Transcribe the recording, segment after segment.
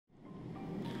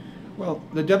Well,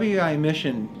 the WEI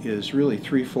mission is really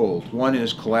threefold. One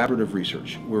is collaborative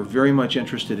research. We're very much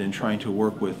interested in trying to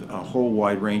work with a whole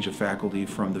wide range of faculty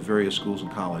from the various schools and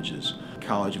colleges,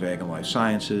 College of Ag and Life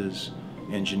Sciences,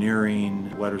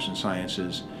 Engineering, Letters and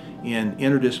Sciences, in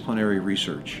interdisciplinary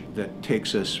research that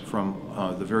takes us from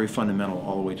the very fundamental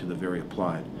all the way to the very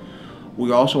applied.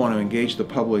 We also want to engage the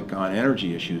public on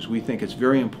energy issues. We think it's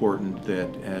very important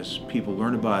that as people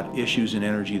learn about issues in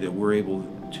energy that we're able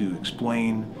to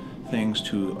explain things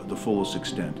to the fullest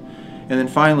extent. And then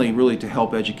finally, really to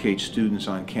help educate students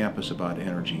on campus about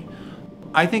energy.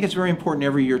 I think it's very important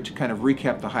every year to kind of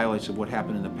recap the highlights of what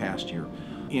happened in the past year.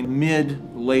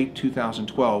 In late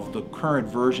 2012, the current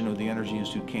version of the Energy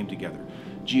Institute came together.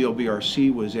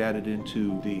 GLBRC was added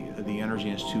into the Energy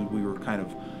Institute. We were kind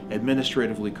of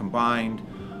administratively combined.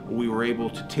 We were able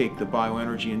to take the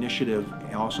bioenergy initiative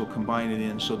and also combine it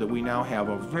in so that we now have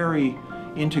a very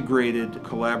integrated,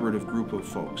 collaborative group of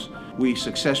folks. We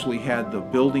successfully had the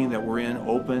building that we're in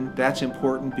open. That's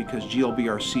important because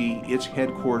GLBRC, its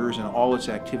headquarters and all its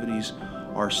activities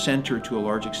are centered to a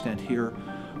large extent here.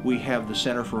 We have the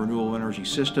Center for Renewable Energy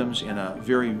Systems in a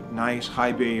very nice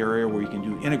high bay area where you can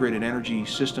do integrated energy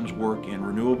systems work in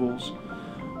renewables.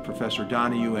 Professor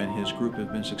Donahue and his group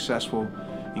have been successful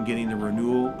in getting the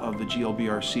renewal of the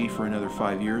GLBRC for another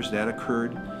 5 years. That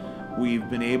occurred. We've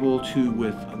been able to,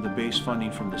 with the base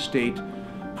funding from the state,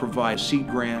 provide seed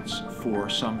grants for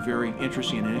some very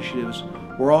interesting initiatives.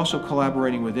 We're also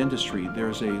collaborating with industry.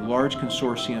 There's a large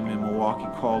consortium in Milwaukee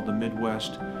called the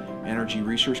Midwest Energy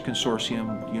Research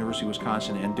Consortium. The University of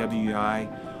Wisconsin and WEI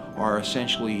are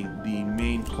essentially the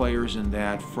main players in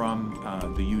that from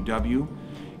the UW,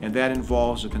 and that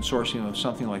involves a consortium of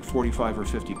something like 45 or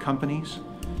 50 companies.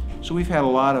 So we've had a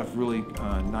lot of really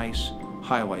nice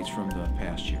highlights from the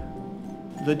past year.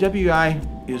 The WEI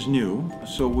is new,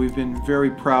 so we've been very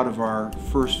proud of our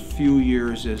first few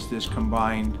years as this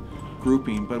combined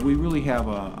grouping, but we really have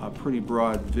a pretty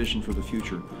broad vision for the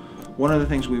future. One of the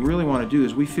things we really want to do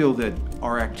is we feel that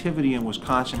our activity in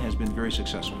Wisconsin has been very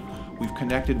successful. We've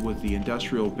connected with the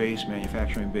industrial base,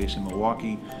 manufacturing base in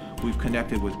Milwaukee. We've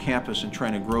connected with campus and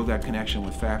trying to grow that connection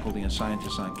with faculty and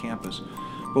scientists on campus.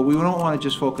 But we don't want to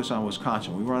just focus on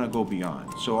Wisconsin. We want to go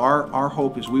beyond. So our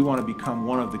hope is we want to become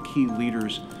one of the key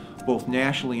leaders both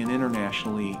nationally and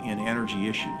internationally in energy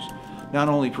issues. Not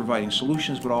only providing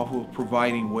solutions, but also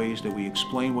providing ways that we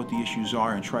explain what the issues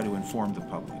are and try to inform the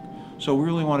public. So we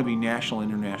really want to be national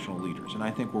and international leaders, and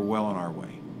I think we're well on our way.